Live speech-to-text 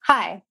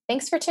Hi,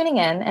 thanks for tuning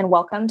in and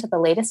welcome to the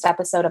latest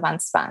episode of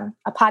Unspun,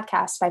 a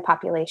podcast by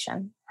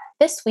Population.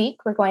 This week,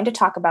 we're going to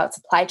talk about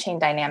supply chain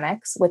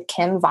dynamics with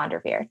Kim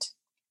Vanderveert.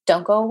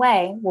 Don't go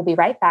away. We'll be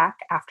right back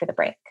after the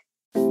break.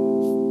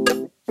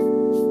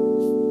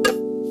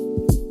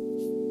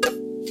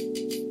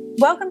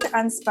 Welcome to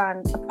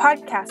Unspun, a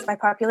podcast by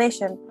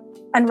Population,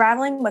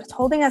 unraveling what's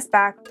holding us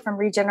back from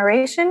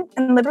regeneration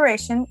and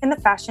liberation in the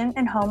fashion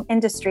and home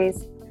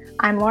industries.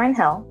 I'm Lauren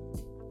Hill.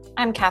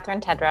 I'm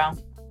Catherine Tedrow.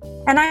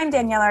 And I'm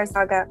Danielle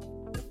Arzaga.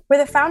 We're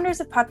the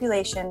founders of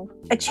Population,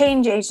 a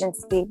change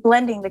agency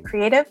blending the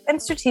creative and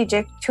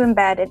strategic to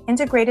embed an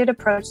integrated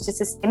approach to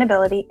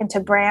sustainability into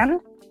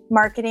brand,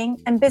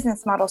 marketing, and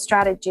business model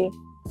strategy.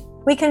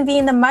 We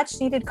convene the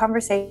much-needed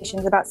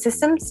conversations about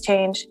systems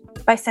change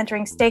by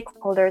centering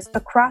stakeholders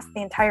across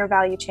the entire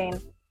value chain,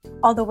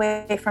 all the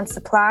way from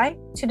supply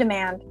to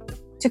demand,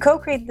 to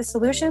co-create the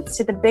solutions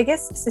to the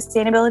biggest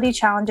sustainability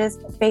challenges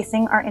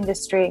facing our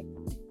industry.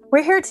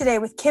 We're here today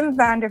with Kim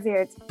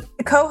Vanderveert,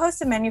 the co-host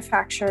of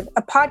Manufactured,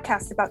 a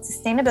podcast about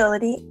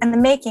sustainability and the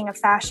making of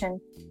fashion.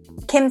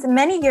 Kim's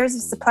many years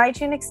of supply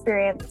chain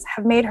experience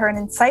have made her an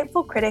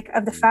insightful critic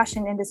of the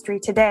fashion industry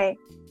today.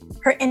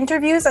 Her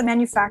interviews on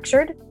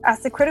Manufactured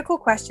ask the critical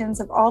questions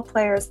of all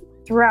players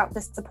throughout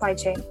the supply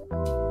chain.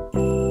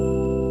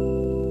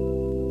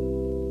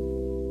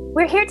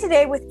 We're here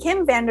today with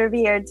Kim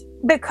Vanderveert,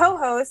 the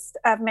co-host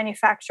of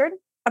Manufactured,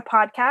 a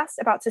podcast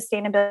about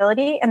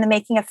sustainability and the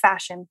making of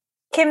fashion.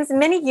 Kim's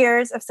many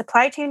years of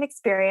supply chain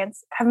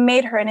experience have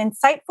made her an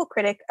insightful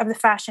critic of the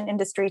fashion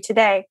industry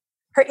today.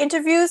 Her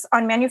interviews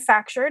on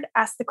Manufactured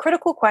ask the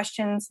critical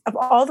questions of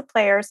all the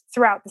players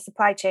throughout the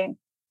supply chain.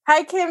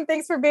 Hi, Kim.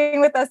 Thanks for being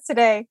with us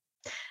today.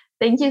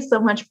 Thank you so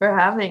much for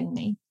having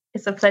me.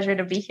 It's a pleasure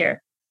to be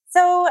here.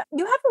 So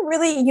you have a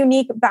really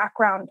unique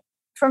background,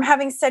 from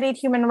having studied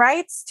human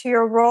rights to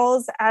your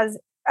roles as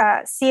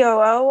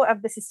COO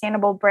of the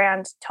sustainable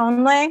brand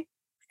Tonle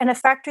and a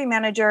factory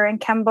manager in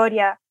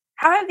Cambodia.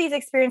 How have these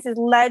experiences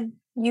led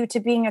you to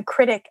being a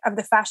critic of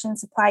the fashion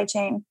supply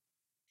chain?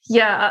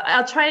 Yeah,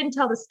 I'll try and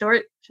tell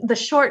the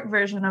short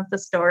version of the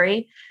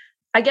story.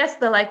 I guess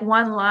the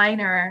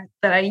one-liner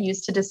that I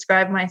use to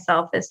describe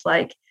myself is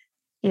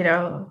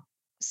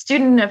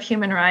student of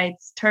human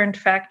rights turned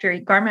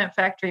garment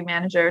factory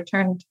manager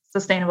turned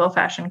sustainable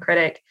fashion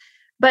critic.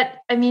 But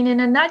I mean,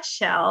 in a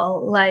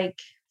nutshell,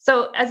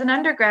 so as an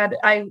undergrad,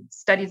 I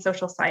studied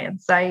social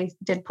science. I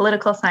did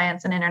political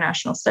science and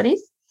international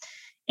studies.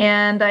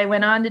 And I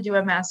went on to do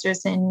a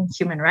master's in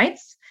human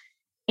rights.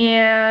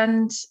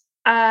 And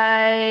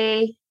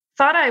I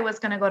thought I was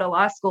going to go to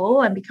law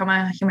school and become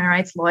a human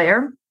rights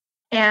lawyer.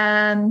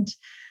 And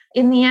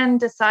in the end,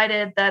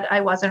 decided that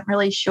I wasn't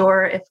really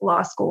sure if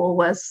law school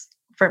was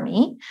for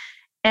me.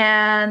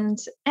 And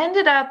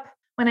ended up,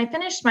 when I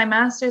finished my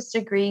master's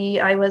degree,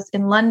 I was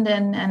in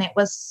London and it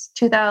was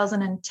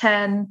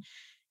 2010.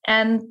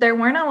 And there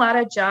weren't a lot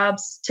of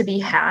jobs to be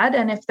had.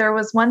 And if there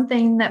was one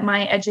thing that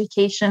my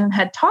education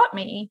had taught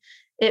me,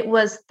 it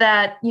was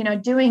that,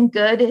 doing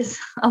good is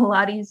a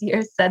lot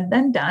easier said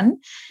than done.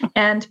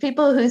 And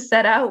people who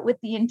set out with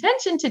the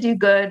intention to do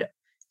good,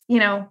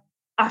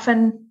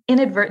 often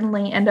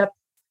inadvertently end up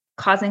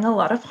causing a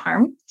lot of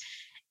harm.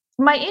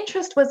 My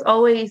interest was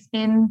always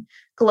in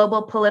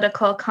global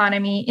political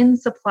economy, in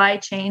supply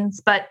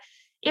chains, but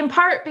in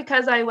part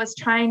because I was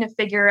trying to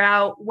figure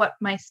out what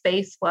my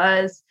space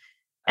was.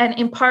 And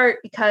in part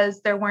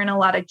because there weren't a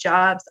lot of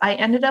jobs, I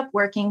ended up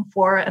working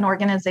for an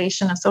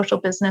organization, a social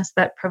business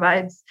that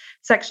provides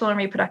sexual and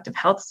reproductive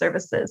health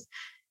services.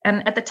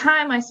 And at the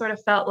time, I sort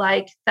of felt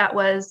like that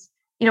was,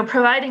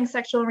 providing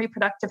sexual and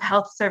reproductive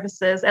health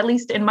services, at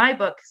least in my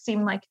book,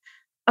 seemed like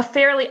a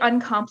fairly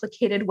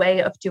uncomplicated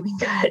way of doing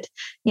good,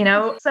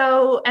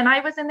 So, and I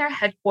was in their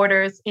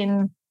headquarters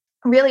in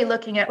really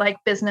looking at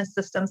business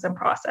systems and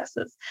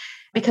processes,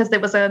 because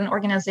there was an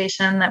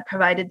organization that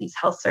provided these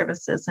health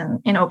services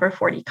in over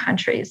 40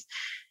 countries.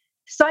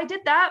 So I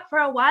did that for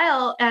a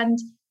while.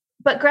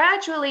 But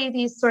gradually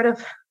these sort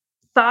of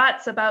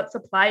thoughts about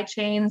supply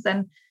chains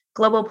and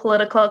global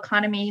political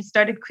economy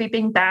started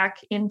creeping back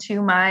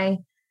into my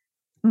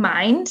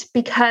mind,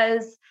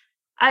 because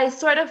I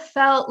sort of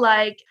felt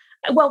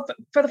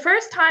for the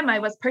first time, I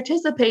was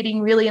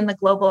participating really in the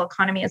global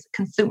economy as a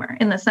consumer,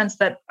 in the sense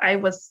that I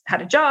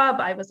had a job,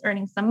 I was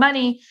earning some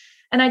money.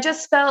 And I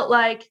just felt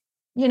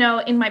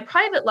in my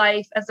private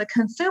life as a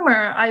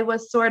consumer, I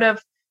was sort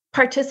of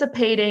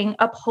participating,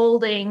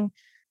 upholding,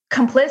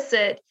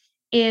 complicit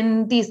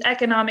in these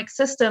economic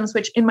systems,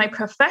 which in my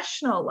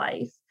professional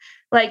life,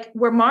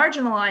 were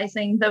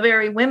marginalizing the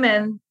very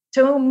women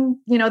to whom,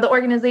 the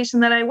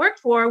organization that I worked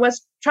for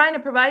was trying to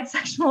provide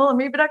sexual and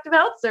reproductive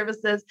health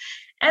services.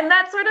 And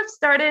that sort of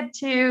started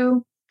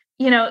to,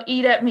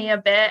 eat at me a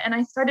bit. And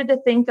I started to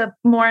think of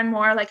more and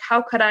more,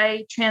 how could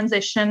I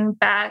transition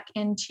back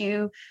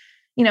into,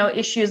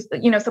 issues,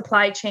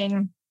 supply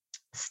chain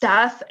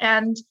stuff.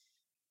 And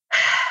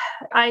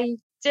I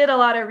did a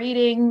lot of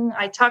reading.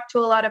 I talked to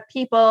a lot of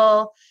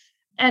people.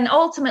 And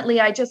ultimately,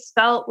 I just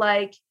felt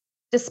like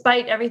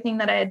despite everything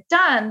that I had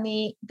done,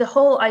 the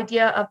whole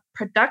idea of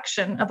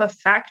production of a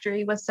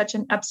factory was such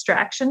an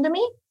abstraction to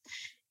me.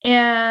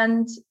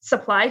 And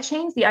supply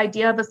chains, the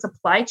idea of a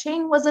supply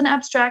chain was an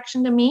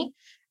abstraction to me.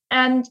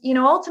 And,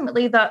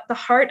 ultimately the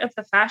heart of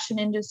the fashion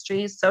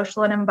industry's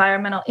social and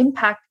environmental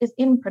impact is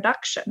in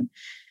production.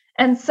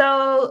 And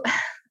so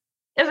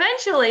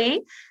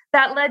eventually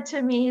that led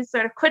to me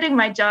sort of quitting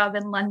my job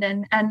in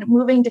London and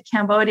moving to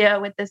Cambodia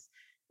with this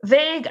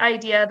vague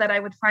idea that I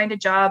would find a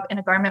job in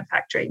a garment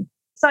factory.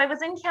 So I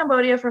was in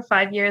Cambodia for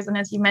 5 years. And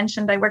as you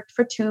mentioned, I worked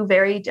for 2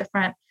 very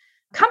different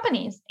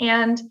companies.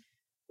 And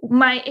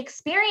my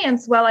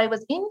experience while I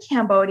was in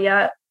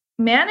Cambodia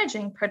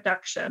managing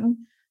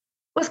production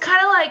was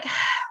kind of like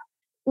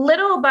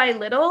little by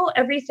little,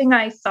 everything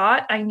I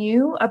thought I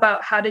knew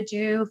about how to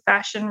do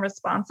fashion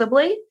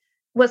responsibly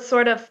was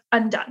sort of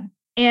undone.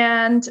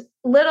 And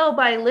little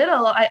by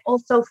little, I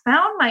also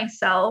found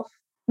myself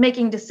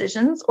making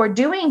decisions or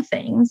doing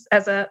things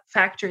as a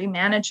factory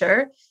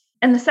manager.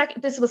 And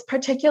this was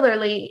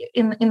particularly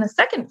in the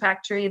second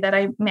factory that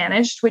I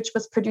managed, which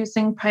was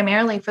producing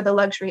primarily for the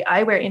luxury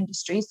eyewear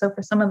industry, so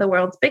for some of the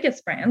world's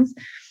biggest brands.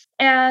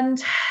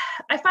 And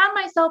I found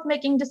myself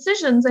making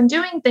decisions and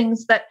doing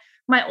things that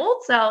my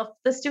old self,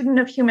 the student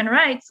of human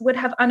rights, would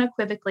have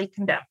unequivocally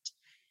condemned.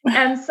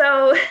 And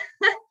so,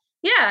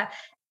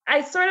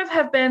 I sort of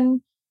have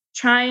been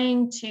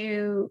trying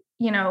to,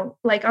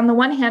 on the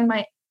one hand,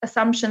 my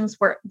assumptions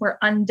were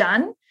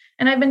undone.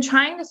 And I've been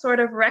trying to sort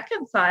of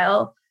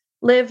reconcile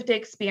lived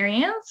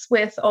experience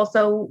with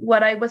also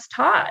what I was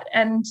taught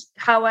and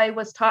how I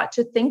was taught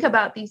to think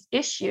about these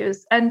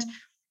issues. And,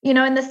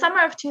 in the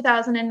summer of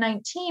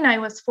 2019, I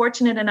was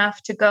fortunate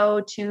enough to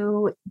go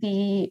to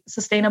the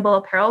Sustainable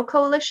Apparel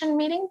Coalition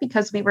meeting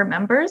because we were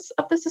members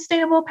of the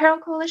Sustainable Apparel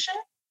Coalition.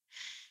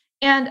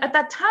 And at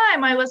that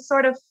time, I was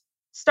sort of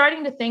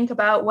starting to think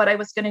about what I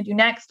was going to do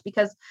next,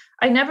 because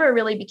I never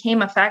really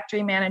became a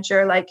factory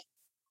manager, like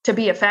to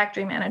be a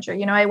factory manager.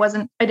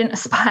 I didn't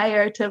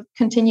aspire to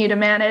continue to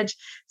manage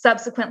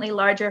subsequently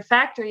larger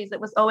factories.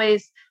 It was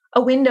always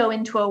a window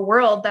into a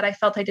world that I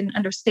felt I didn't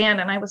understand.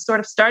 And I was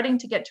sort of starting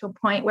to get to a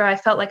point where I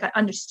felt like I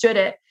understood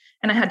it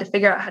and I had to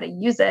figure out how to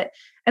use it.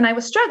 And I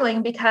was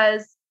struggling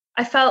because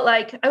I felt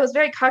like I was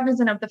very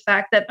cognizant of the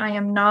fact that I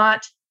am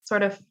not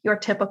sort of your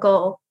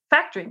typical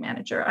factory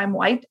manager. I'm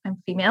white,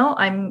 I'm female,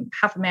 I'm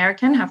half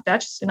American, half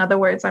Dutch. In other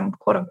words, I'm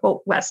quote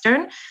unquote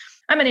Western.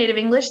 I'm a native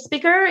English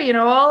speaker,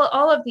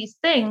 all of these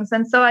things.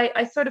 And so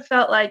I sort of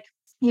felt like,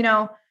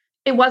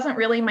 it wasn't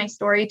really my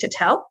story to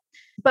tell.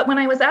 But when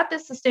I was at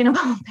this Sustainable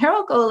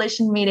Apparel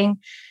Coalition meeting,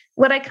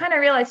 what I kind of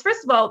realized,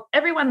 first of all,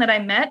 everyone that I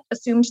met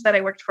assumed that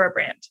I worked for a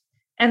brand.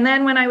 And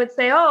then when I would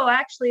say, oh,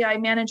 actually, I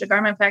manage a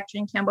garment factory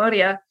in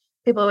Cambodia,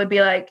 people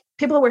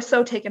were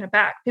so taken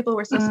aback. People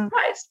were so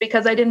surprised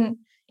because in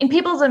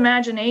people's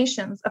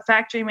imaginations, a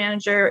factory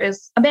manager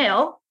is a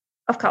male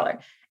of color.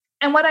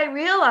 And what I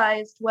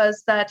realized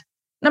was that,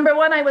 number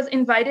one, I was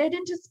invited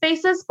into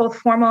spaces, both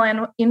formal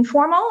and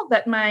informal,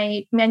 that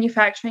my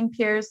manufacturing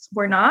peers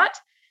were not.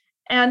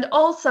 And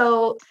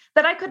also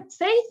that I could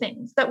say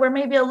things that were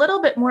maybe a little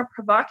bit more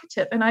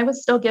provocative, and I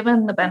was still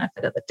given the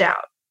benefit of the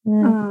doubt.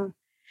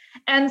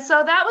 And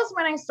so that was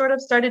when I sort of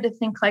started to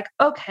think like,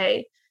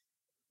 okay,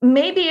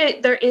 maybe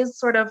there is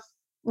sort of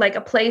like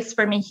a place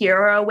for me here,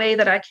 or a way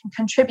that I can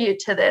contribute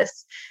to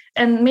this.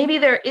 And maybe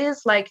there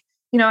is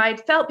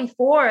I'd felt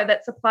before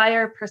that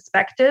supplier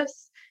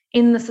perspectives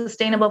in the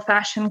sustainable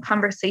fashion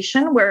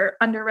conversation were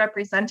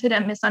underrepresented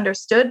and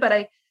misunderstood.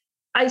 But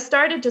I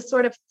started to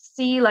sort of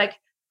see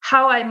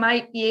how I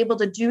might be able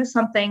to do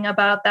something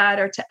about that,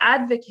 or to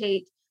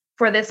advocate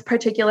for this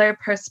particular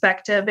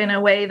perspective in a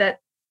way that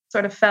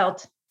sort of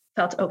felt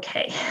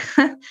okay.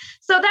 So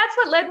that's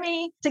what led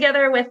me,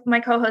 together with my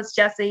co-host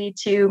Jessie,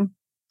 to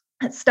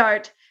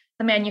start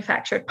the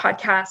Manufactured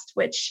podcast,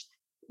 which,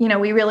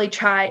 we really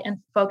try and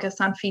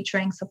focus on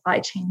featuring supply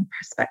chain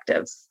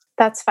perspectives.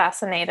 That's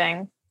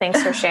fascinating.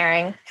 Thanks for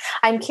sharing.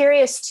 I'm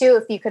curious too,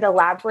 if you could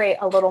elaborate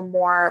a little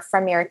more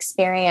from your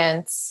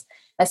experience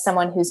as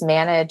someone who's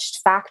managed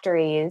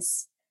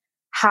factories,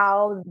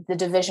 how the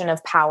division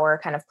of power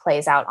kind of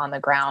plays out on the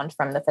ground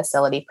from the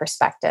facility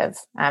perspective.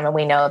 And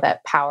we know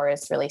that power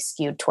is really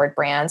skewed toward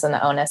brands, and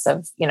the onus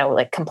of,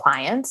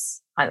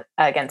 compliance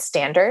against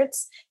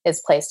standards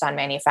is placed on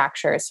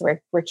manufacturers. So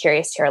we're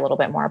curious to hear a little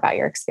bit more about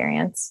your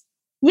experience.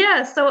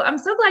 Yeah. So I'm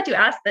so glad you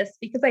asked this,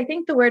 because I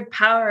think the word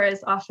power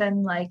is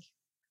often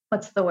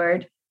what's the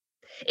word?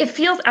 It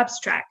feels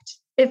abstract.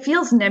 It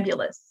feels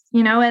nebulous.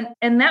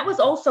 And that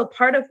was also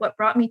part of what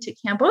brought me to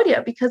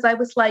Cambodia, because I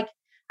was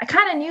I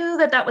kind of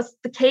knew that was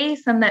the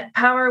case, and that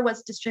power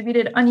was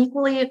distributed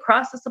unequally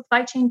across the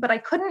supply chain, but I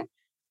couldn't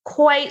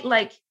quite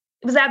it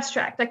was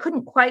abstract. I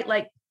couldn't quite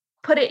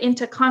put it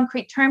into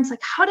concrete terms.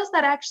 How does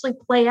that actually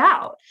play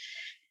out?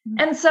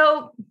 And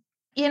so,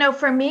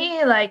 for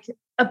me,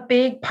 a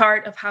big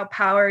part of how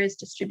power is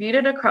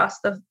distributed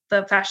across the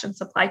fashion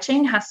supply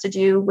chain has to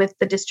do with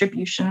the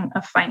distribution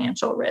of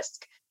financial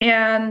risk.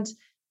 And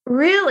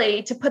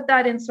really, to put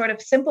that in sort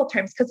of simple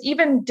terms, because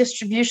even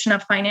distribution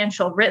of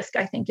financial risk,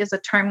 I think, is a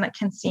term that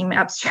can seem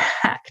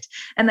abstract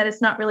and that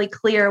it's not really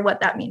clear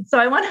what that means. So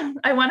I want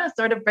to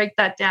sort of break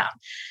that down.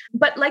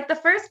 But like the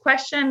first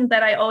question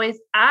that I always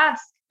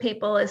ask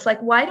people is like,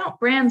 why don't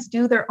brands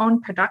do their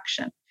own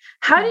production?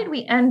 How did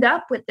we end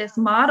up with this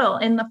model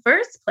in the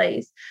first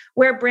place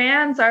where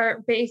brands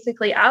are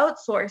basically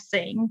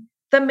outsourcing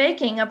the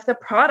making of the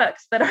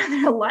products that are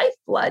their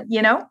lifeblood,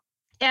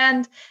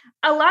 And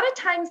a lot of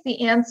times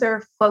the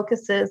answer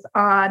focuses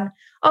on,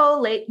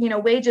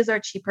 wages are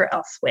cheaper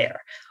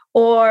elsewhere,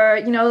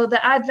 or, the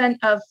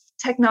advent of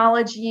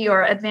technology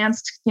or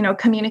advanced,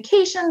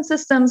 communication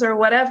systems or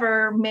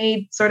whatever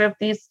made sort of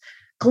these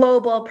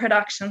global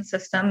production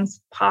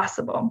systems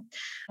possible,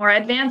 or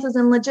advances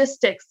in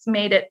logistics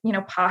made it,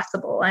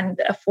 possible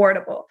and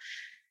affordable.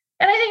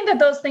 And I think that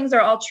those things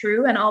are all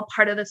true and all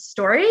part of the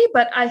story.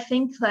 But I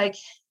think like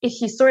if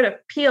you sort of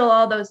peel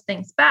all those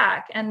things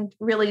back and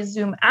really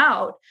zoom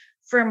out,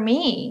 for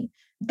me,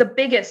 the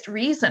biggest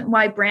reason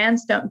why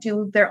brands don't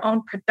do their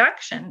own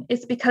production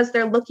is because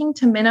they're looking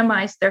to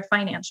minimize their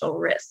financial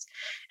risk.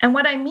 And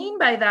what I mean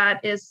by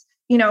that is,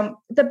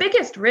 the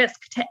biggest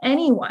risk to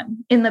anyone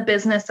in the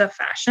business of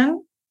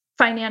fashion,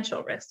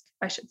 financial risk,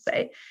 I should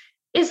say,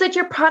 is that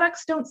your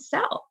products don't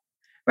sell.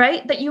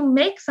 Right? That you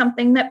make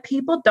something that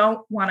people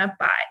don't want to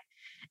buy.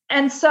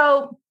 And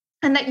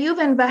that you've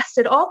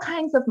invested all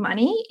kinds of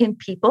money in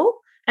people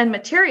and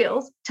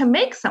materials to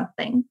make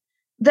something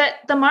that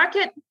the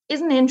market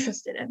isn't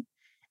interested in.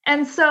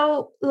 And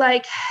so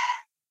like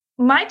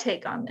my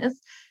take on this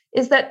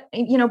is that,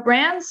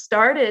 brands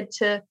started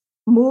to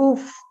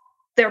move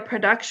their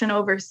production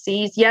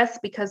overseas, yes,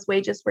 because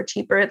wages were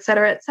cheaper, et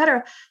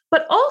cetera,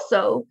 but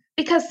also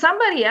because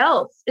somebody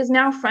else is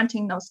now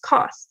fronting those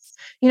costs.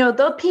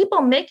 The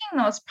people making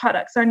those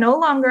products are no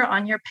longer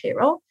on your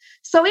payroll.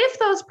 So if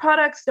those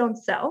products don't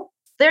sell,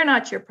 they're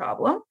not your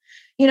problem.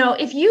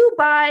 If you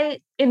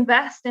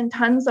invest in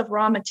tons of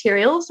raw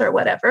materials or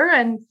whatever,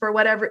 and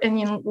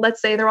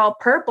let's say they're all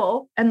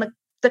purple and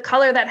the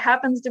color that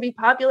happens to be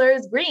popular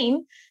is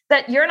green,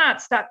 that you're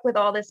not stuck with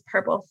all this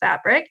purple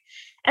fabric.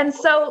 And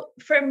so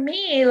for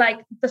me, like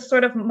the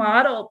sort of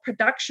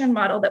production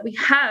model that we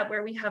have,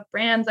 where we have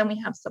brands and we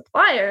have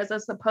suppliers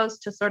as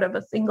opposed to sort of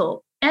a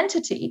single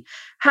entity,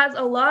 has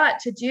a lot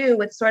to do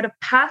with sort of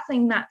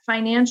passing that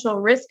financial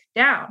risk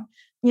down.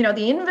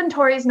 The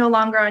inventory is no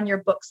longer on your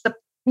books.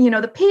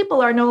 The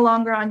people are no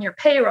longer on your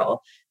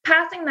payroll,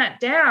 passing that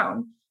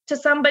down to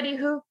somebody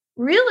who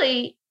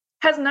really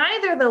has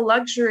neither the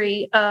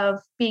luxury of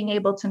being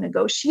able to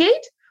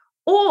negotiate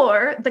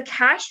or the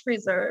cash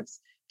reserves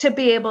to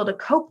be able to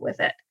cope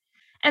with it.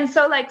 And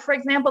so, like, for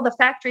example, the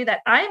factory that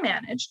I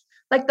managed,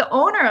 like the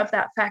owner of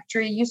that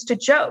factory used to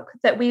joke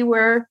that we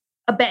were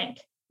a bank,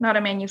 not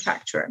a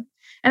manufacturer.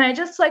 And I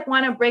just like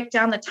want to break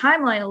down the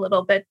timeline a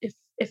little bit,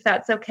 if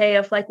that's okay,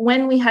 of like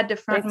when we had to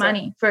front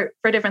money for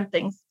different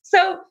things.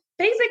 So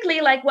basically,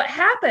 like what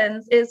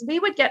happens is we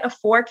would get a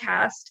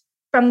forecast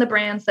from the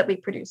brands that we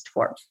produced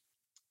for.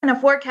 And a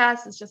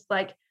forecast is just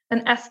like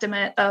an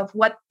estimate of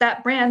what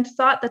that brand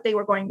thought that they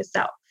were going to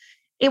sell.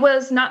 It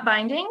was not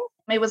binding.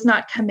 It was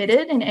not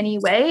committed in any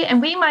way.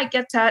 And we might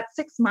get that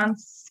 6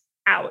 months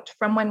out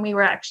from when we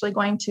were actually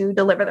going to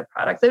deliver the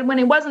product, when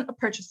it wasn't a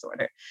purchase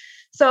order.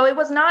 So it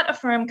was not a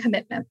firm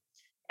commitment.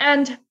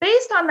 And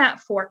based on that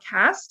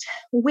forecast,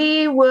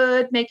 we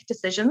would make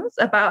decisions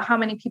about how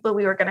many people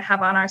we were going to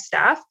have on our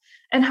staff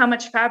and how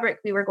much fabric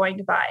we were going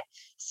to buy.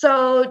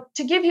 So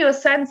to give you a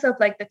sense of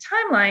like the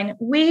timeline,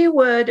 we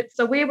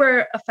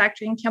were a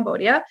factory in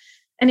Cambodia.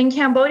 And in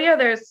Cambodia,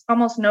 there's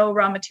almost no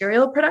raw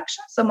material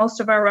production. So most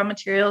of our raw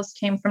materials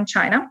came from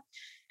China.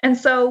 And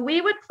so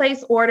we would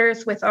place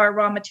orders with our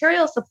raw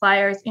material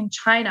suppliers in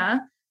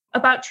China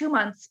about 2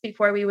 months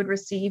before we would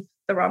receive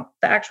the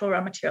actual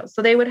raw materials.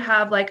 So they would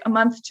have like a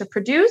month to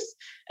produce,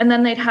 and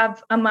then they'd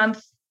have a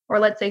month, or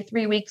let's say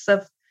 3 weeks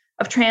of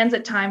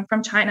transit time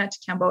from China to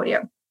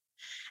Cambodia.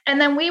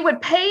 And then we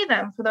would pay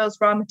them for those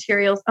raw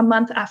materials a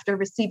month after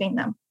receiving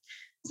them.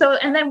 So,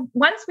 and then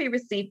once we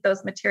received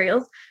those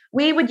materials,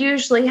 we would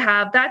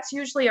that's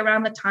usually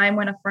around the time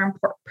when a firm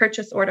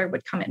purchase order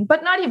would come in,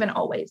 but not even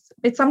always.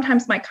 It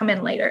sometimes might come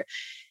in later.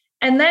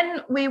 And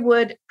then we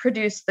would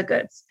produce the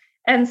goods.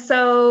 And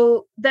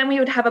so then we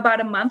would have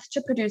about a month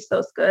to produce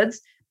those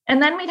goods.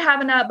 And then we'd have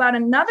about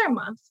another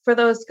month for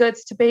those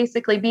goods to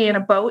basically be in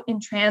a boat in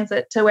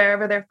transit to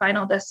wherever their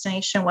final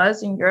destination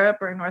was, in Europe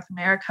or in North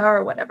America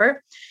or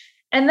whatever.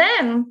 And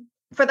then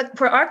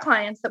for our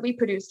clients that we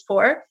produced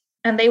for,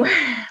 and they were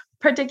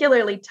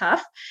particularly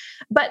tough,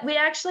 but we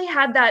actually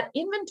had that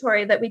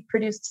inventory that we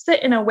produced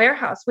sit in a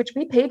warehouse, which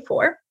we paid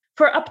for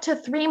up to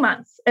 3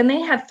 months. And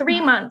they had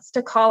 3 months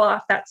to call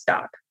off that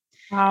stock.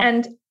 Wow.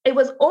 And it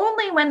was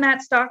only when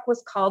that stock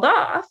was called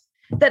off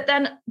that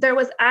then there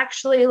was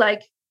actually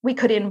like, we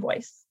could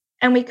invoice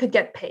and we could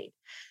get paid.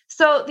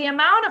 So the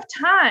amount of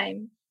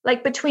time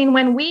like between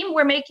when we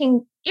were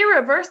making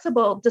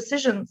irreversible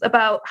decisions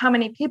about how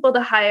many people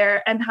to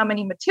hire and how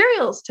many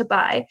materials to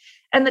buy,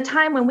 and the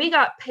time when we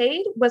got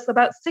paid was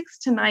about 6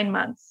 to 9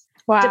 months,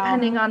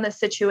 depending on the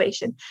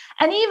situation.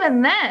 And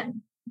even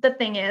then, the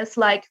thing is,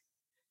 like,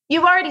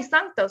 you've already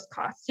sunk those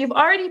costs. You've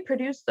already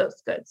produced those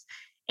goods.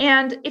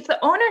 And if the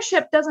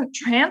ownership doesn't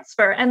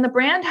transfer and the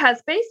brand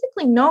has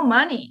basically no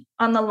money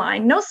on the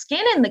line, no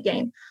skin in the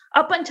game,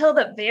 up until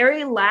the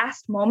very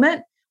last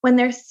moment when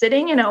they're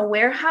sitting in a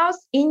warehouse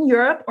in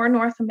Europe or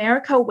North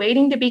America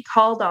waiting to be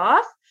called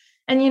off.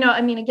 And,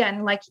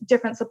 again, like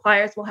different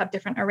suppliers will have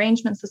different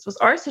arrangements. This was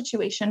our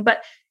situation.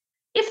 But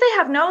if they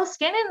have no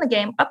skin in the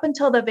game up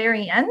until the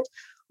very end,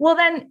 well,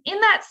 then in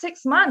that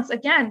 6 months,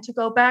 again, to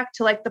go back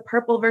to like the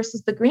purple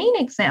versus the green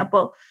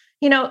example,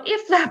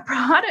 if that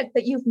product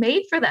that you've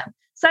made for them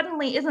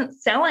suddenly isn't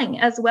selling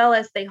as well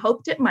as they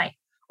hoped it might,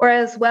 or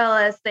as well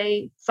as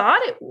they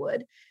thought it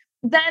would,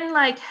 then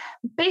like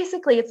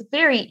basically it's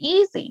very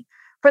easy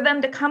for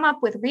them to come up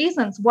with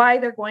reasons why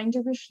they're going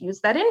to refuse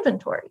that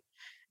inventory.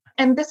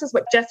 And this is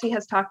what Jessie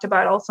has talked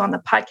about also on the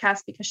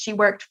podcast, because she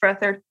worked for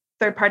a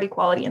third-party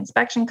quality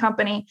inspection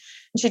company.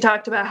 And she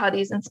talked about how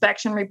these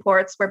inspection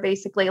reports were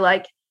basically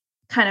like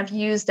kind of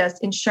used as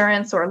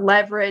insurance or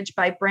leverage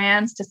by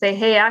brands to say,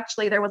 hey,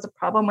 actually, there was a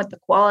problem with the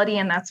quality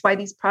and that's why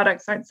these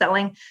products aren't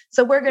selling.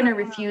 So we're going to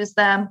refuse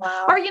them.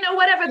 Wow. Or,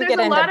 whatever. There's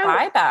a lot of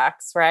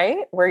buybacks, right?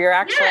 Where you're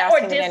actually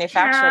asking the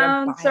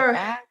manufacturer to buy it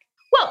back.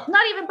 Well,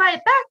 not even buy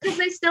it back because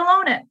they still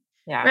own it.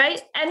 Yeah.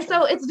 Right. And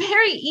so it's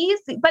very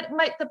easy. But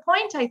the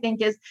point, I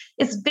think, is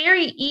it's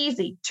very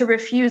easy to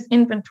refuse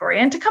inventory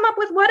and to come up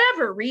with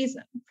whatever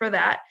reason for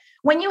that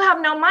when you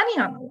have no money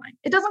on the line.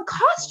 It doesn't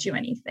cost you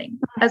anything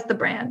as the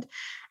brand.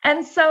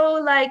 And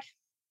so,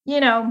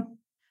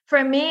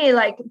 for me,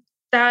 like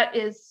that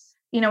is,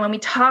 when we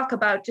talk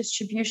about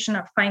distribution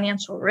of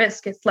financial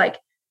risk, it's like,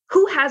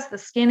 who has the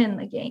skin in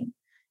the game,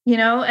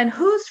 and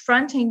who's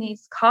fronting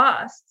these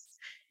costs?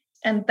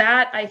 And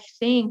that, I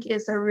think,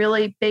 is a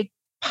really big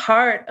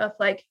part of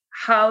like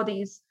how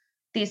these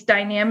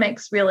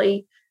dynamics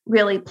really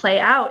play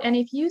out. And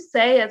if you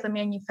say as a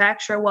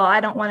manufacturer, well, I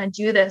don't want to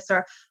do this,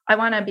 or I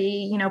want to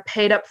be,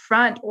 paid up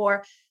front,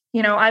 or,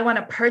 I want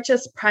a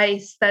purchase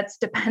price that's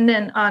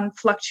dependent on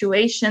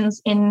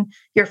fluctuations in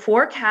your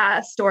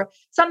forecast, or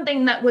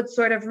something that would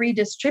sort of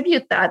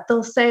redistribute that,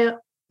 they'll say,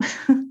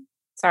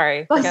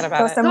 sorry, forget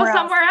about it. Go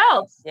somewhere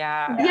else.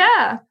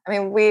 Yeah. I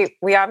mean,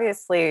 we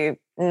obviously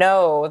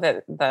know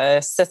that the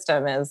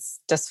system is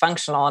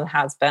dysfunctional and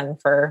has been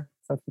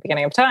since the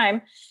beginning of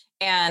time.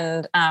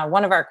 And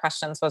one of our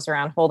questions was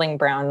around holding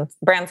brands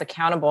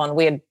accountable. And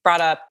we had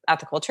brought up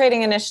ethical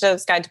trading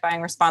initiatives, Guide to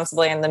Buying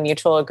Responsibly, and the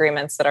mutual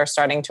agreements that are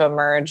starting to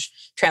emerge.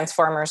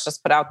 Transformers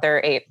just put out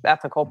their 8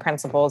 ethical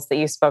principles that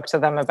you spoke to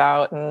them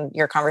about in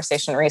your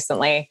conversation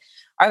recently.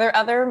 Are there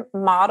other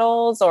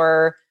models,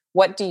 or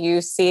what do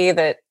you see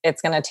that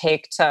it's going to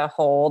take to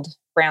hold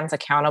brands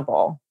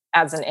accountable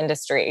as an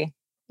industry?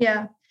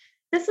 Yeah,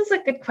 this is a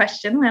good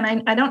question.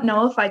 And I don't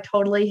know if I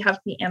totally have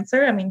the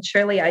answer. I mean,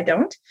 surely I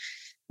don't.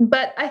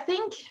 But I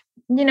think,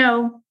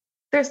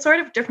 there's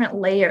sort of different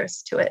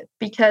layers to it,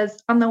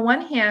 because on the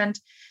one hand,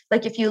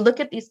 like if you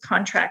look at these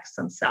contracts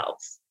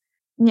themselves,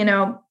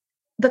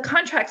 the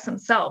contracts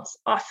themselves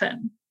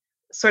often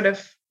sort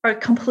of are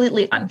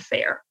completely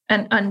unfair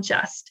and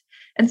unjust.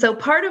 And so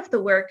part of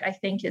the work, I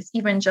think, is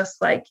even just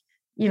like,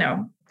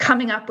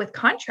 coming up with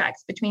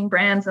contracts between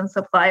brands and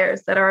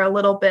suppliers that are a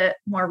little bit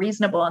more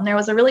reasonable. And there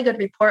was a really good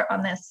report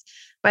on this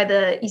by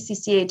the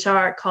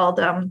ECCHR called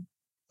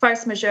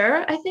Force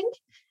Majeure, I think.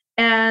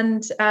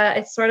 And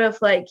it sort of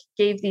like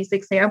gave these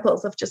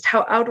examples of just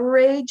how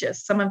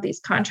outrageous some of these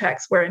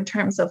contracts were in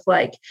terms of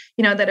like,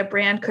 that a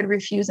brand could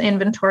refuse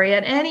inventory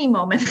at any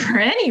moment for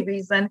any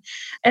reason.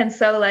 And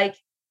so like,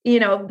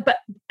 but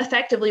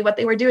effectively what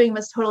they were doing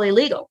was totally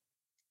legal.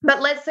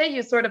 But let's say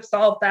you sort of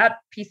solve that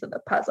piece of the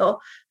puzzle,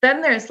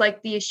 then there's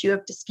like the issue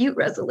of dispute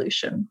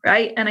resolution,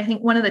 right? And I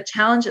think one of the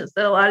challenges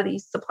that a lot of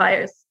these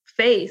suppliers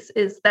face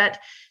is that,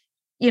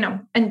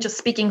 and just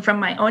speaking from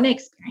my own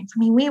experience, I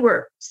mean, we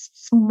were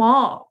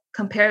small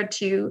compared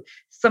to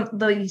some of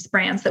these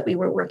brands that we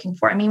were working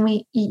for. I mean,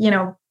 we,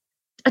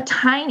 a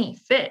tiny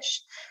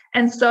fish.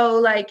 And so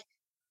like,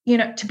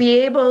 to be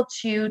able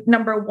to,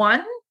 number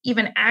one,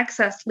 even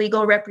access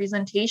legal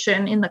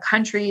representation in the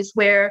countries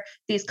where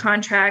these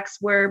contracts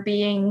were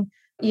being,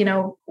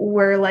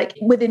 were like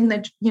within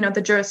the,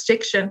 the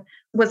jurisdiction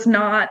was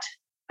not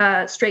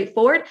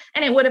straightforward,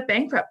 and it would have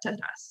bankrupted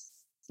us,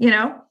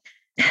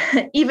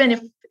 even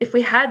if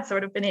we had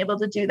sort of been able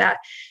to do that.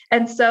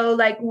 And so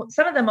like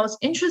some of the most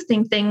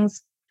interesting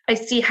things I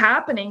see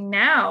happening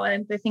now,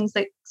 and the things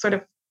that sort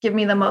of give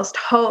me the most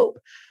hope,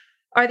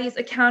 are these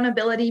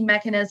accountability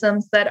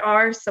mechanisms that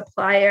are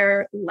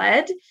supplier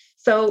led.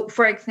 So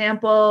for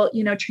example,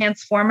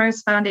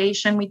 Transformers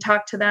Foundation, we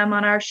talked to them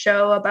on our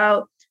show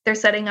about they're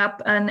setting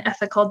up an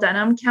ethical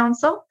denim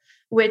council,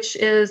 which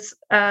is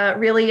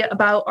really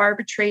about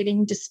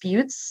arbitrating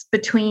disputes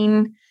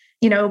between,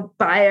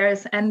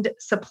 buyers and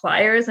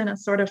suppliers in a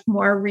sort of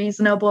more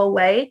reasonable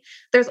way.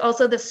 There's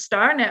also the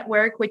STAR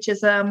Network, which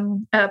is a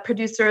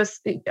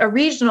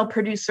regional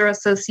producer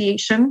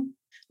association,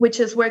 which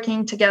is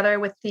working together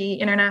with the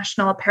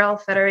International Apparel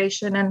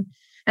Federation,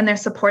 and they're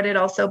supported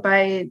also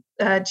by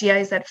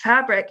GIZ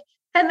Fabric.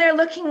 And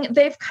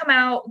they've come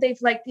out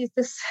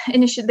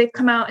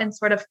and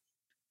sort of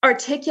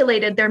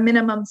articulated their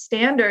minimum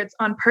standards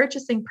on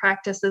purchasing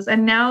practices.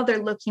 And now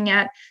they're looking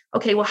at,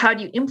 okay, well, how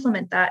do you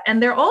implement that?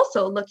 And they're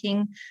also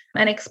looking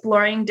and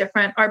exploring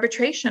different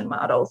arbitration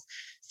models.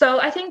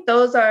 So I think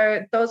those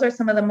are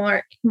some of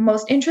the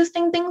most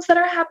interesting things that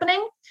are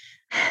happening.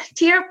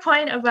 To your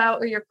point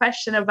about, or your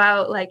question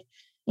about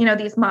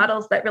these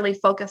models that really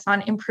focus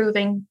on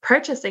improving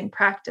purchasing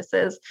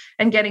practices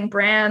and getting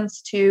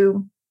brands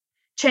to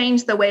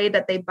change the way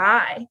that they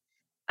buy.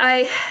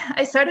 I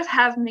sort of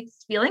have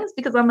mixed feelings,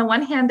 because on the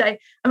one hand,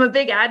 I'm a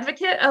big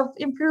advocate of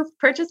improved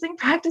purchasing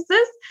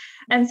practices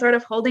and sort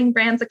of holding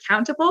brands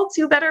accountable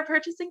to better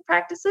purchasing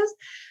practices.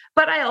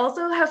 But I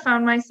also have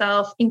found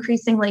myself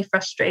increasingly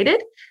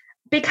frustrated,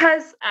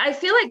 because I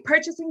feel like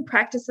purchasing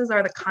practices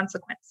are the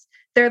consequence.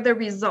 They're the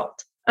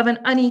result of an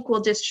unequal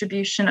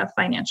distribution of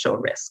financial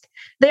risk.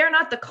 They are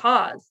not the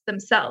cause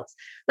themselves.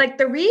 Like,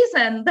 the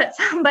reason that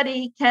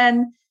somebody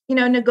can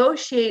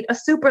negotiate a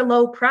super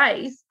low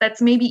price that's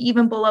maybe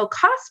even below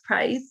cost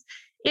price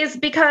is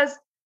because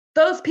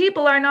those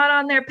people are not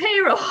on their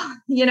payroll,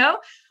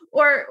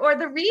 or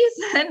the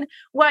reason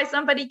why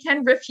somebody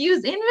can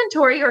refuse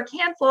inventory or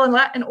cancel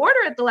an order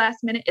at the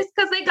last minute is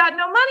because they got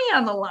no money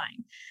on the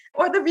line.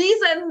 Or the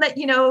reason that,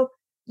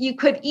 you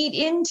could eat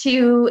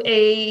into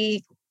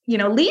a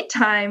lead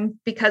time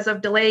because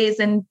of delays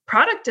in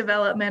product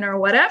development or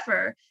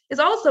whatever is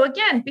also,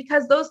 again,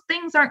 because those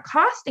things aren't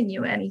costing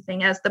you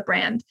anything as the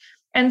brand.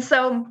 And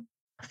so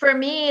for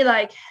me,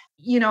 I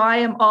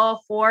am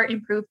all for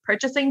improved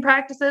purchasing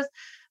practices,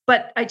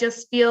 but I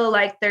just feel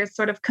like there's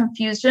sort of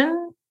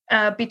confusion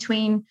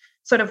between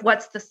sort of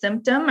what's the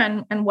symptom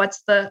and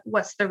what's the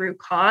root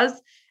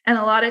cause. And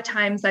a lot of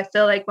times I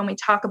feel like when we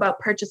talk about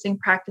purchasing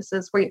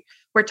practices,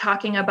 we're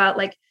talking about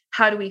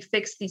how do we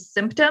fix these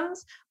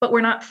symptoms, but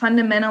we're not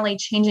fundamentally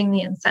changing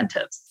the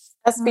incentives.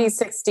 SB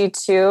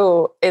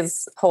 62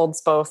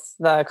 holds both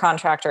the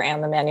contractor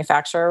and the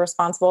manufacturer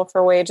responsible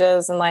for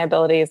wages and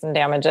liabilities and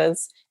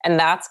damages. And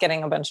that's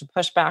getting a bunch of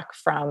pushback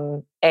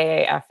from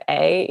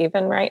AAFA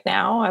even right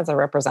now, as a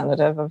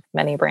representative of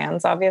many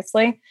brands,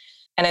 obviously.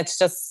 And it's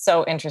just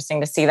so interesting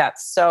to see that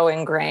so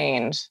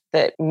ingrained,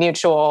 that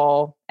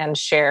mutual and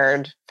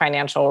shared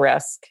financial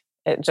risk,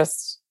 it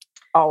just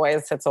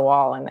always hits a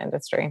wall in the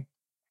industry.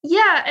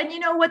 Yeah. And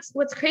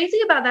what's crazy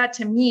about that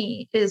to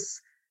me is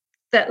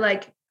that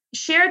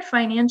shared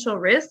financial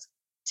risk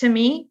to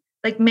me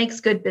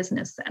makes good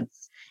business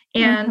sense.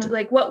 And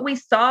what we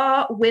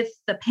saw with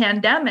the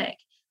pandemic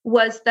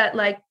was that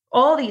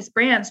all these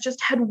brands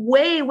just had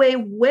way, way,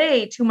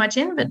 way too much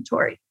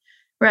inventory.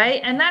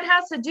 Right. And that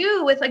has to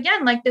do with,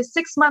 again, this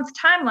 6-month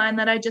timeline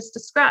that I just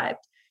described,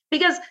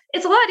 because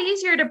it's a lot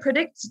easier to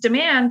predict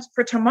demand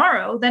for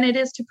tomorrow than it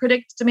is to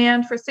predict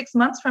demand for 6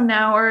 months from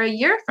now or a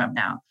year from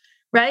now.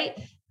 Right.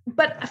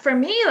 But for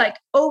me,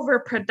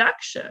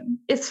 overproduction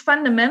is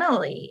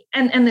fundamentally,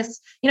 and this,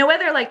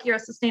 whether you're a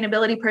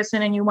sustainability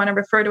person and you want to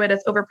refer to it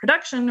as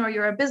overproduction, or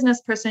you're a business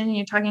person and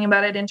you're talking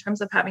about it in terms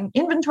of having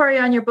inventory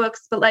on your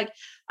books, but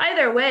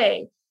either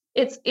way,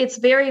 it's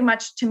very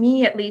much, to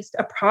me at least,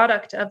 a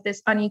product of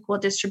this unequal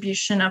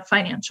distribution of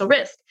financial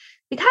risk.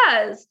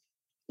 Because,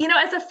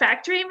 as a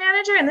factory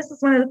manager, and this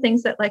is one of the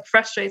things that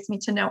frustrates me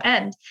to no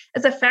end,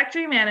 as a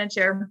factory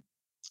manager,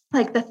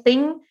 the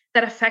thing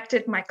that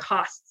affected my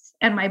costs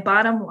and my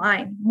bottom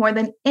line more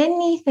than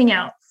anything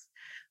else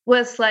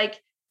was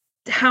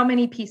how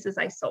many pieces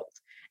I sold.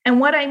 And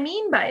what I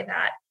mean by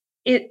that,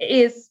 it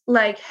is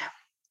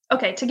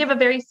okay, to give a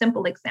very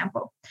simple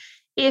example,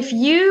 if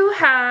you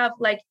have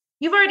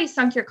you've already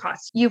sunk your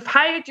costs, you've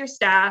hired your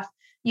staff,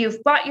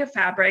 you've bought your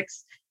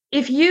fabrics,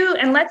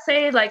 and let's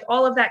say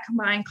all of that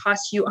combined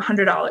costs you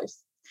 $100.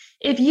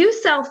 If you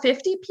sell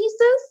 50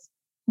 pieces,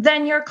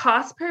 then your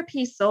cost per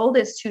piece sold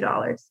is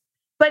 $2.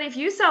 But if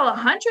you sell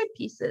 100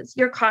 pieces,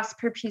 your cost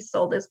per piece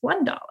sold is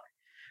 $1,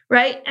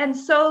 right? And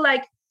so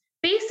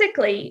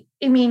basically,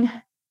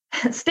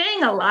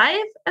 staying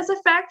alive as a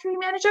factory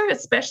manager,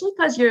 especially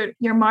because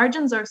your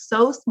margins are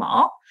so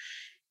small,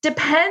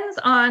 depends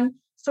on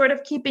sort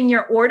of keeping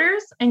your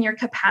orders and your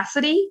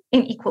capacity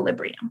in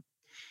equilibrium.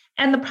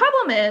 And the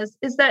problem is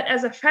that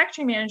as a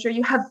factory manager,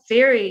 you have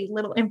very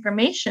little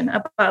information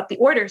about the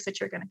orders that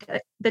you're going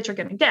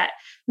to get.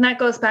 And that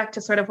goes back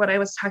to sort of what I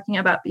was talking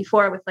about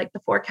before with the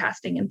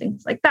forecasting and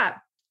things like that.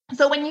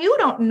 So when you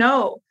don't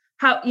know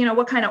how,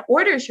 what kind of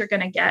orders you're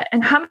going to get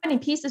and how many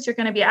pieces you're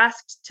going to be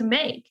asked to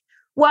make,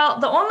 well,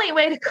 the only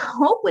way to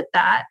cope with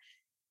that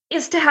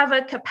is to have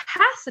a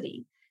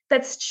capacity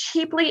that's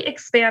cheaply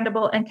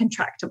expandable and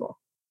contractible.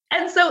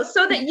 And so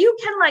that you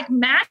can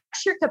match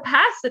your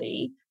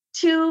capacity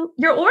to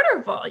your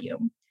order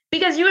volume,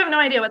 because you have no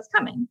idea what's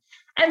coming.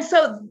 And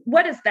so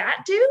what does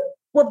that do?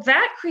 Well,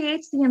 that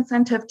creates the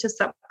incentive to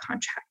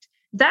subcontract.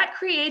 That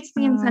creates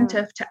the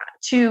incentive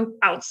to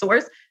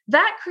outsource.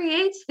 That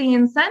creates the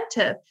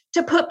incentive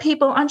to put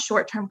people on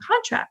short-term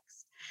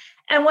contracts.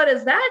 And what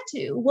does that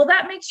do? Well,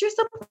 that makes your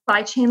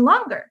supply chain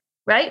longer,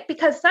 right?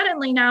 Because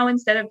suddenly now,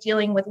 instead of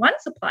dealing with one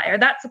supplier,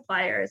 that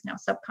supplier is now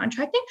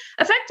subcontracting,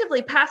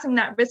 effectively passing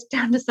that risk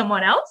down to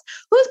someone else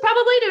who's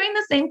probably doing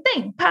the same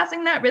thing,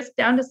 passing that risk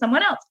down to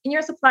someone else. And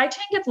your supply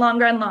chain gets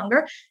longer and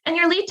longer, and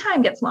your lead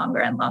time gets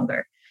longer and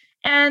longer.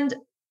 And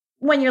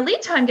when your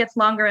lead time gets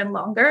longer and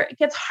longer, it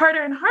gets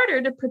harder and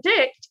harder to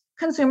predict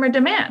consumer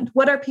demand.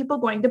 What are people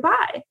going to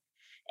buy?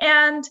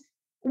 And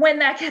when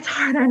that gets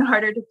harder and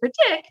harder to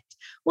predict,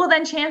 well,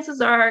 then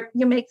chances are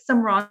you make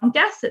some wrong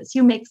guesses,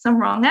 you make some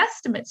wrong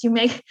estimates, and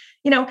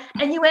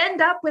you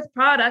end up with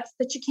products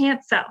that you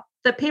can't sell,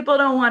 that people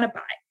don't want to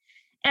buy.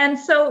 And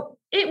so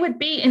it would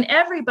be in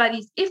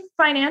everybody's, if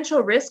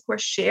financial risk were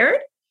shared,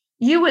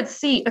 you would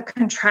see a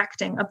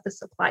contracting of the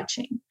supply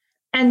chain.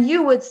 And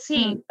you would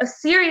see a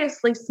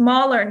seriously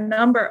smaller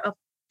number of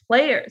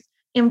players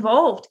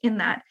involved in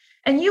that.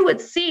 And you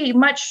would see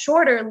much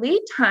shorter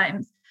lead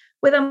times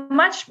with a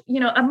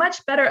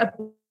much better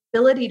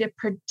ability to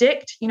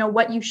predict,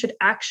 what you should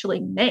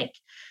actually make.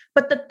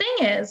 But the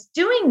thing is,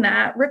 doing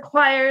that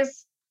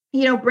requires,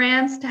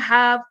 brands to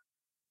have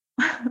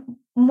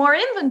more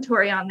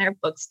inventory on their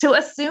books, to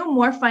assume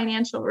more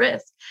financial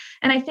risk.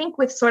 And I think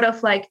with sort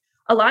of like,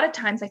 a lot of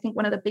times, I think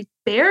one of the big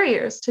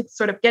barriers to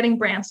sort of getting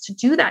brands to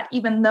do that,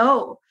 even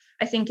though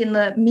I think in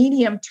the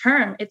medium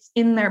term, it's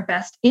in their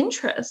best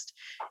interest,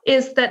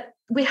 is that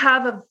we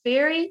have a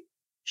very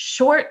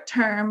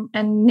short-term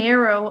and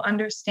narrow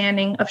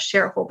understanding of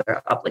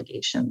shareholder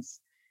obligations.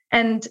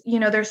 And,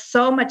 there's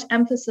so much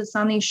emphasis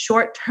on these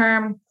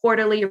short-term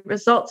quarterly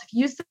results. If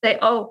you say,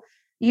 oh,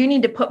 you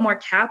need to put more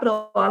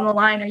capital on the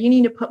line, or you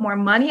need to put more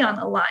money on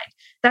the line,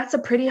 that's a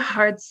pretty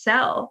hard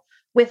sell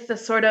with the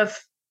sort of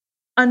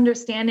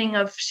understanding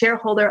of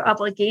shareholder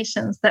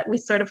obligations that we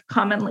sort of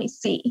commonly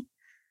see,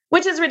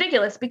 which is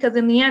ridiculous because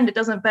in the end, it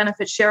doesn't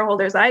benefit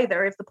shareholders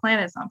either if the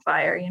planet is on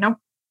fire,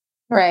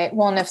 Right.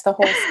 Well, and if the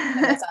whole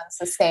system is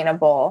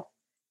unsustainable,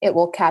 it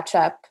will catch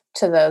up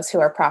to those who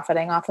are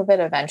profiting off of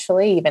it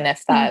eventually, even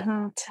if that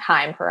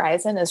time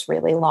horizon is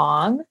really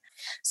long.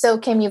 So,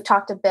 Kim, you've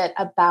talked a bit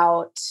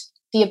about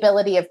the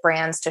ability of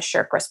brands to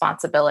shirk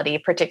responsibility,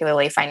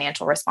 particularly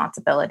financial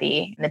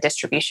responsibility, and the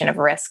distribution of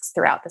risks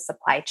throughout the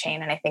supply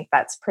chain. And I think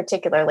that's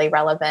particularly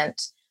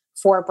relevant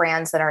for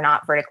brands that are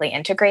not vertically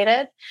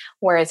integrated.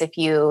 Whereas if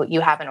you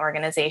have an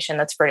organization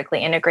that's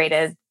vertically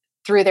integrated,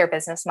 through their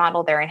business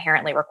model, they're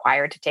inherently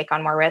required to take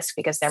on more risk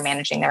because they're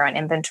managing their own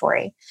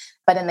inventory.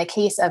 But in the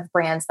case of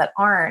brands that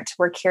aren't,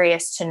 we're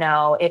curious to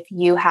know if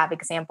you have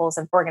examples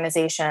of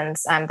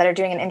organizations that are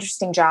doing an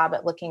interesting job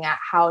at looking at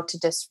how to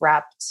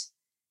disrupt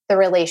the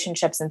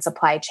relationships and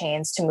supply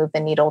chains to move the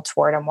needle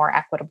toward a more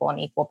equitable and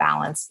equal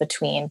balance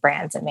between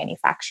brands and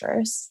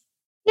manufacturers.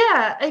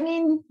 Yeah, I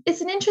mean, it's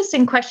an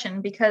interesting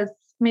question because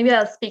maybe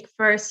I'll speak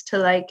first to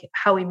like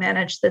how we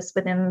manage this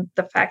within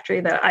the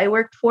factory that I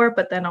worked for,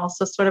 but then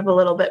also sort of a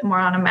little bit more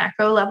on a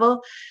macro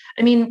level.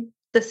 I mean,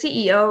 the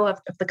CEO of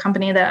the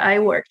company that I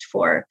worked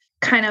for,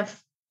 kind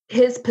of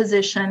his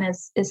position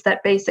is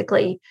that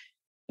basically,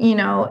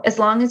 as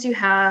long as you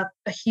have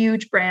a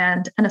huge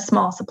brand and a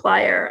small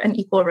supplier, an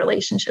equal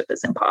relationship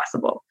is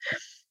impossible.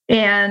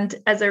 And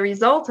as a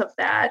result of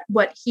that,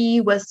 what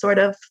he was sort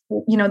of,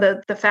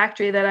 the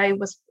factory that I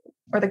was,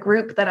 or the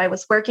group that I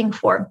was working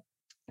for,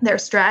 their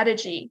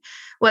strategy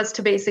was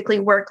to basically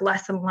work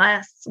less and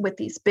less with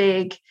these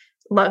big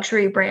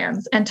luxury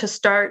brands and to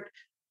start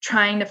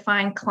trying to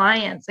find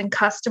clients and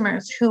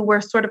customers who were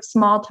sort of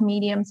small to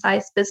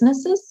medium-sized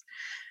businesses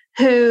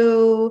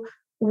who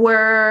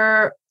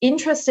were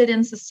interested in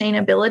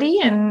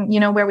sustainability and,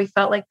 where we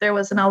felt like there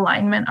was an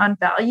alignment on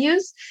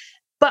values,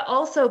 but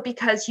also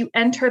because you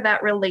enter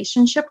that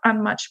relationship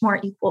on much more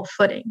equal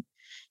footing.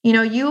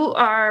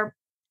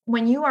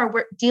 When you are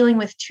dealing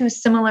with two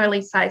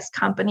similarly sized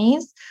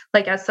companies,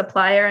 like as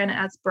supplier and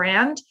as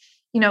brand,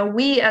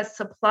 we as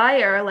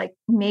supplier, like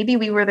maybe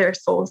we were their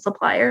sole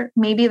supplier,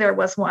 maybe there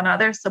was one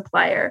other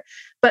supplier,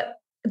 but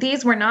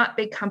these were not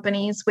big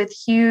companies with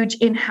huge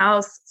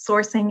in-house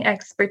sourcing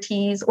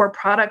expertise or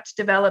product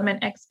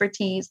development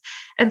expertise.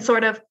 And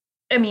sort of,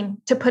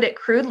 to put it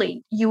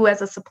crudely, you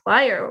as a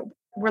supplier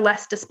were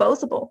less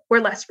disposable,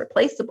 were less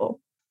replaceable.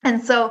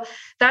 And so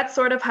that's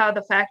sort of how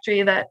the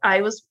factory that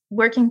I was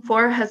working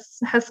for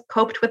has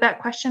coped with that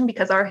question,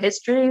 because our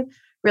history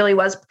really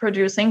was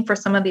producing for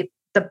some of the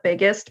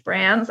biggest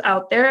brands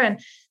out there.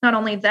 And not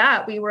only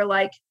that, we were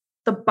like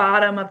the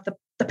bottom of the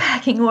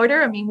packing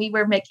order. We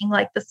were making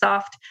like the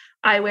soft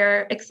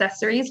eyewear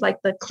accessories, like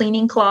the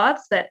cleaning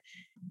cloths that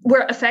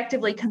were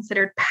effectively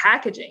considered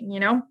packaging,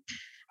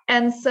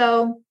 And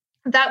so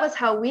that was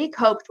how we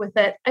coped with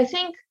it. I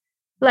think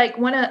like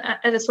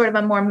at a sort of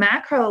a more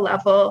macro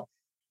level,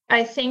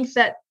 I think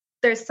that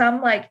there's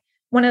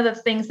one of the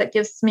things that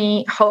gives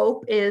me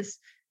hope is,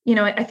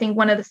 I think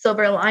one of the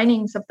silver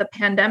linings of the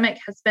pandemic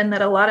has been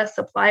that a lot of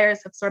suppliers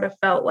have sort of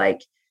felt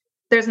like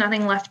there's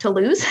nothing left to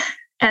lose.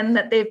 and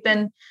that they've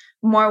been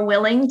more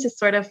willing to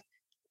sort of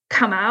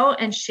come out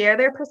and share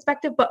their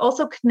perspective, but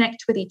also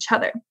connect with each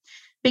other.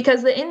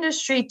 Because the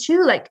industry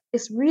too, like,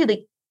 is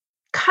really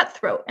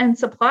cutthroat, and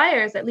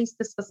suppliers, at least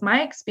this was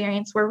my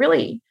experience, were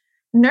really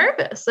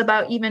nervous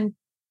about even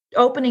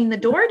opening the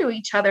door to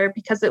each other,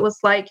 because it was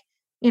like,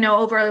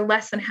 over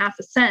less than half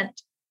a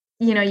cent,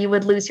 you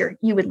would lose your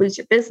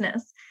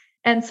business.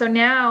 And so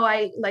now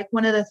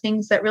one of the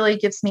things that really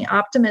gives me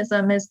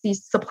optimism is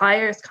these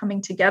suppliers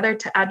coming together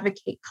to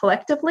advocate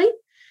collectively,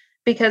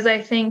 because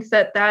I think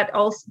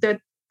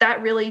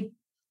that really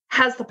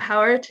has the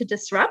power to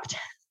disrupt.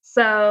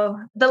 So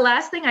the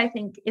last thing I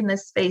think in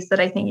this space that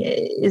I think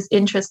is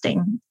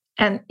interesting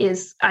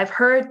I've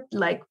heard,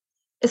 like,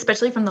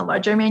 especially from the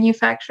larger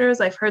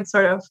manufacturers, I've heard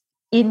sort of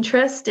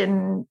interest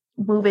in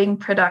moving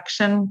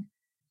production,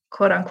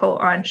 quote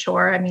unquote,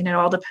 onshore. I mean, it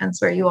all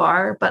depends where you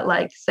are, but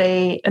like,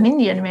 say, an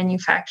Indian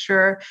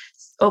manufacturer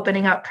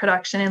opening up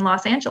production in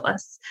Los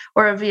Angeles,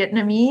 or a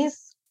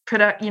Vietnamese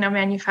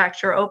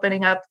manufacturer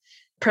opening up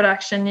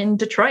production in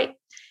Detroit.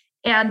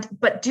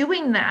 But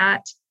doing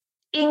that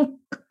in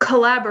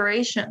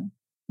collaboration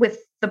with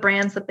the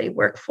brands that they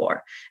work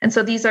for. And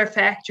so these are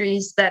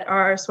factories that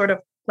are sort of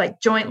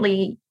like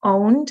jointly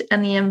owned,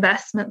 and the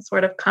investment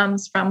sort of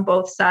comes from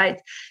both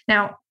sides.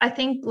 Now, I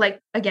think, like,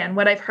 again,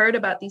 what I've heard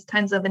about these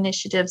kinds of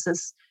initiatives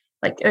is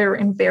like are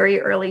in very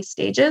early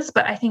stages,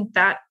 but I think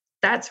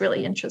that's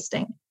really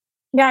interesting.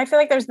 Yeah, I feel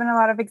like there's been a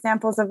lot of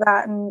examples of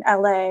that in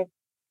LA,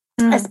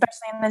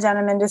 especially in the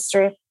denim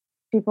industry.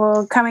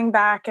 People coming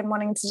back and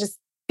wanting to just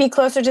be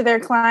closer to their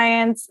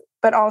clients,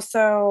 but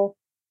also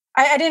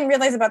I didn't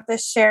realize about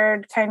this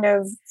shared kind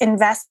of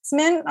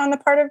investment on the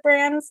part of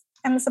brands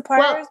and the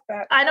suppliers.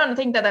 Well, I don't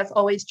think that that's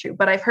always true,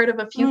 but I've heard of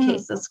a few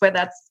cases where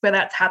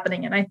that's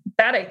happening, and I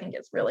think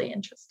is really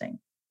interesting.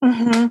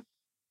 Mm-hmm.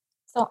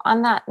 So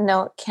on that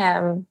note,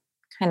 Kim,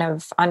 kind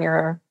of on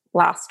your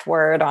last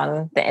word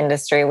on the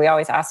industry, we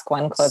always ask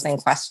one closing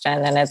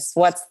question, and it's,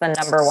 what's the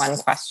number one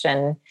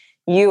question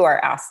you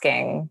are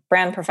asking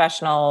brand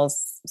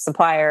professionals,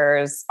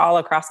 suppliers, all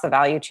across the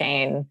value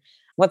chain?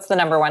 What's the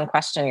number one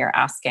question you're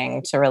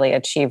asking to really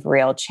achieve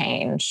real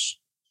change?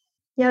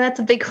 Yeah, that's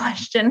a big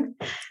question.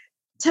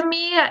 To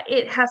me,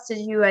 it has to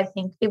do, I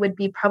think it would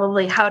be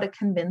probably how to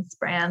convince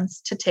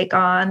brands to take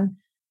on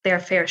their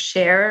fair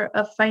share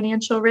of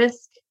financial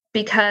risk.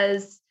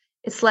 Because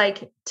it's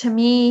like, to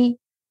me,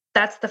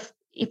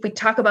 if we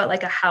talk about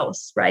like a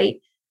house, right?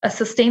 A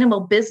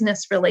sustainable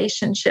business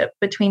relationship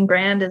between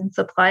brand and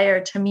supplier,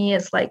 to me,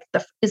 is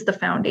the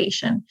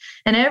foundation,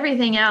 and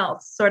everything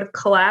else sort of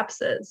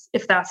collapses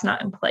if that's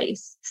not in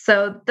place.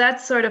 So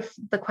that's sort of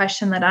the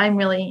question that I'm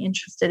really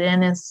interested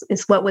in is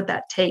what would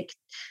that take?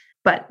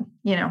 But,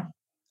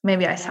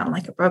 maybe I sound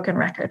like a broken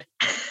record.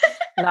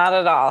 Not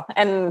at all.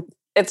 And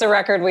it's a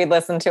record we'd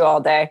listen to all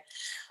day.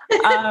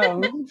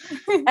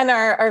 And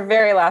our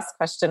very last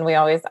question we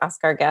always ask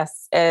our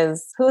guests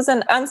is, who's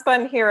an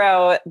unspun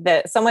hero,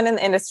 that someone in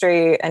the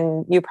industry,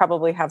 and you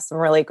probably have some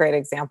really great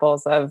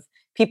examples of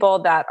people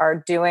that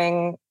are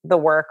doing the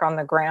work on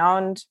the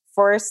ground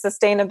for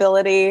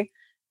sustainability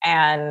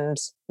and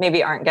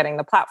maybe aren't getting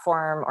the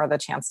platform or the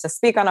chance to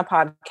speak on a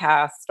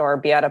podcast or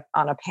be on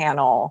a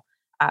panel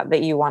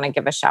that you want to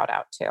give a shout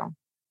out to?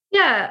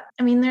 Yeah,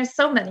 I mean, there's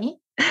so many.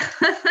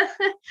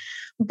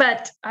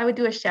 But I would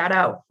do a shout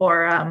out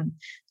for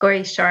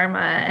Gauri Sharma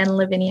and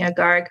Lavinia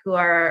Garg, who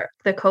are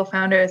the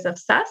co-founders of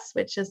SUS,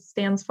 which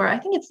stands for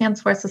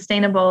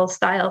Sustainable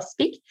Style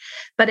Speak.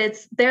 But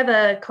they're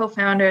the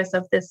co-founders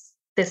of this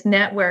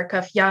network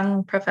of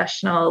young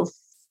professionals,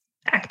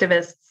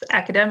 activists,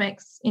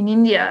 academics in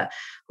India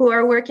who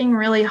are working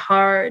really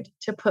hard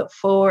to put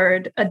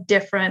forward a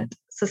different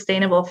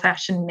sustainable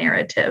fashion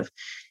narrative.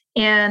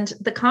 And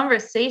the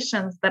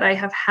conversations that I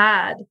have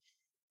had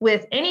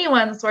with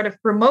anyone sort of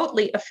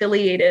remotely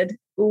affiliated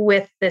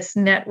with this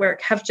network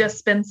have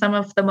just been some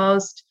of the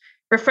most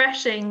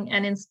refreshing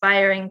and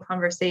inspiring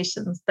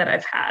conversations that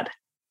I've had.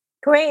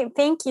 Great.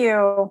 Thank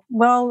you.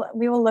 Well,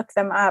 we will look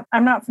them up.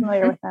 I'm not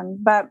familiar with them,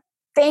 but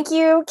thank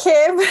you,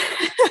 Kim.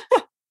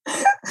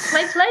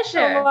 My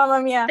pleasure.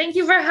 Yeah. Thank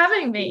you for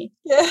having me.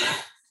 Yeah.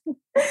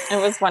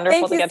 It was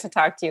wonderful to get to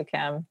talk to you,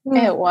 Kim.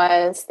 It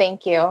was.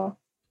 Thank you.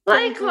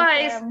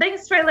 Likewise.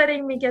 Thanks for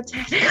letting me get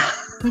technical.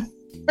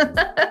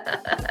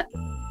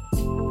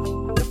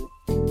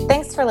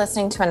 Thanks for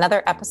listening to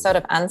another episode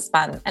of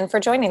Unspun and for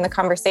joining the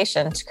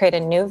conversation to create a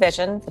new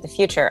vision for the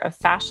future of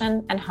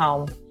fashion and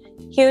home.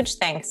 Huge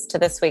thanks to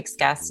this week's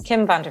guest,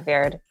 Kim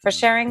Vanderveer, for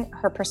sharing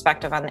her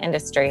perspective on the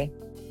industry.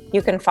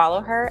 You can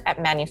follow her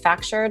at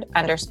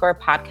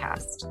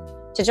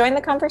manufactured_podcast. To join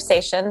the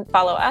conversation,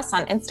 follow us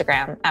on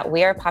Instagram at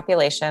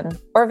wearepopulation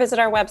or visit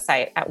our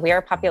website at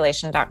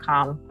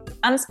wearepopulation.com.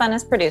 Unspun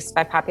is produced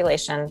by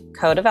Population,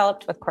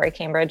 co-developed with Corey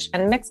Cambridge,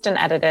 and mixed and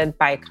edited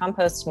by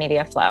Compost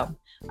Media Flow.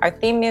 Our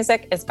theme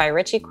music is by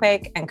Richie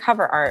Quake and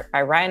cover art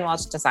by Ryan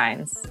Welch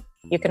Designs.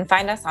 You can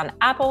find us on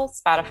Apple,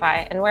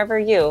 Spotify, and wherever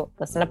you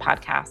listen to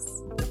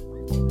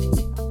podcasts.